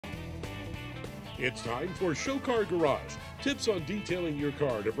It's time for Show Car Garage. Tips on detailing your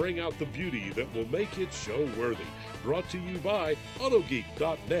car to bring out the beauty that will make it show-worthy. Brought to you by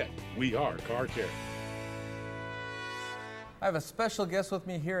Autogeek.net. We are Car Care. I have a special guest with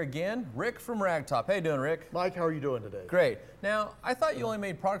me here again, Rick from RaggTopp. How you doing, Rick? Mike, how are you doing today? Great. Now, I thought you only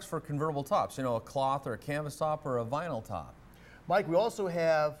made products for convertible tops, you know, a cloth or a canvas top or a vinyl top. Mike, we also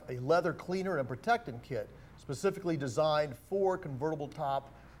have a leather cleaner and protectant kit specifically designed for convertible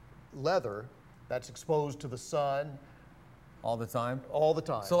top leather that's exposed to the sun. All the time? All the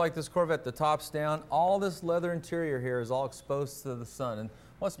time. So like this Corvette, the top's down, all this leather interior here is all exposed to the sun. And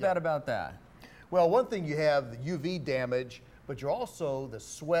what's bad about that? Well, one thing, you have the UV damage, but you're also the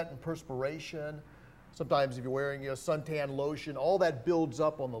sweat and perspiration. Sometimes if you're wearing suntan lotion, all that builds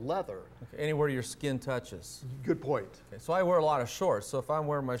up on the leather. Okay, anywhere your skin touches. Good point. Okay, so I wear a lot of shorts. So if I'm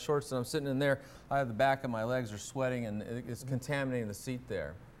wearing my shorts and I'm sitting in there, I have the back of my legs are sweating and it's contaminating the seat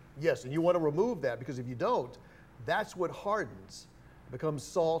there. Yes, and you want to remove that, because if you don't, that's what hardens, becomes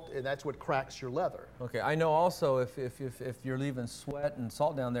salt, and that's what cracks your leather. Okay, I know also if you're leaving sweat and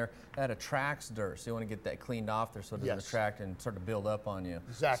salt down there, that attracts dirt. So you want to get that cleaned off there so it doesn't attract and start to build up on you.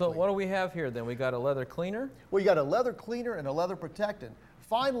 Exactly. So what do we have here then? We got a leather cleaner? Well, you got a leather cleaner and a leather protectant.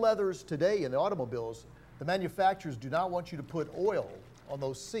 Fine leathers today in the automobiles, the manufacturers do not want you to put oil on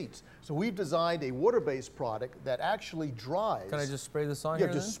those seats. So we've designed a water-based product that actually dries. Can I just spray this on here?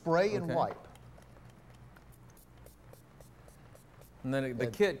 Yeah, just spray and wipe. And then the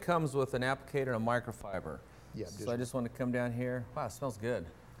kit comes with an applicator and a microfiber. Yeah. So I just want to come down here. Wow, it smells good.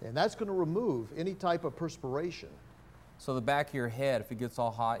 And that's going to remove any type of perspiration. So the back of your head, if it gets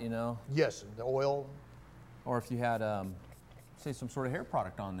all hot, you know? Yes, the oil. Or if you had, say, some sort of hair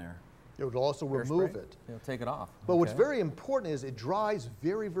product on there. It would also remove it. It'll take it off. But what's very important is it dries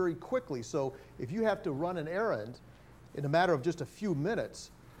very, very quickly. So if you have to run an errand in a matter of just a few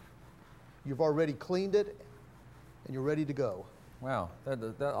minutes, you've already cleaned it and you're ready to go. Wow,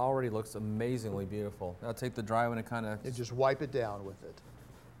 that already looks amazingly beautiful. Now take the dry one and kind of... And just wipe it down with it.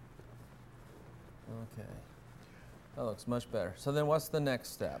 Okay. That looks much better. So then what's the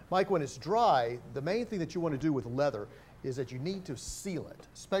next step? Mike, when it's dry, the main thing that you want to do with leather is that you need to seal it,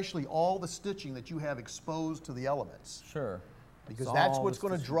 especially all the stitching that you have exposed to the elements. Sure. Because that's what's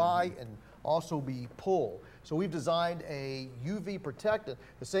going to dry and also be pull. So we've designed a UV protectant,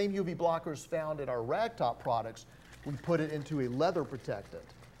 the same UV blockers found in our RaggTopp products. We put it into a leather protectant.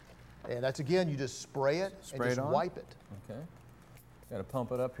 And that's, again, you just spray it and just wipe it. Okay. Got to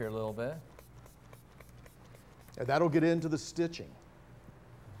pump it up here a little bit. And that'll get into the stitching.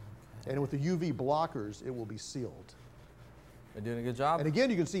 And with the UV blockers, it will be sealed. They're doing a good job. And again,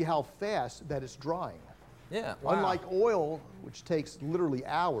 you can see how fast that it's drying. Yeah, wow. Unlike oil, which takes literally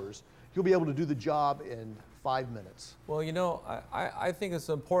hours, you'll be able to do the job in 5 minutes. Well, you know, I think it's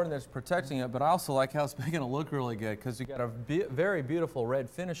important that it's protecting it, but I also like how it's making it look really good, because you got a very beautiful red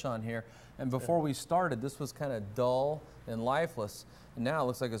finish on here. And before we started, this was kind of dull and lifeless, and now it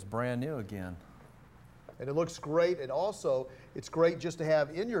looks like it's brand new again. And it looks great, and also it's great just to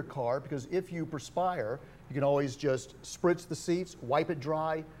have in your car, because if you perspire, you can always just spritz the seats, wipe it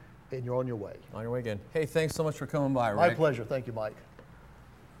dry, and you're on your way. On your way again. Hey, thanks so much for coming by, Rick. My pleasure. Thank you, Mike.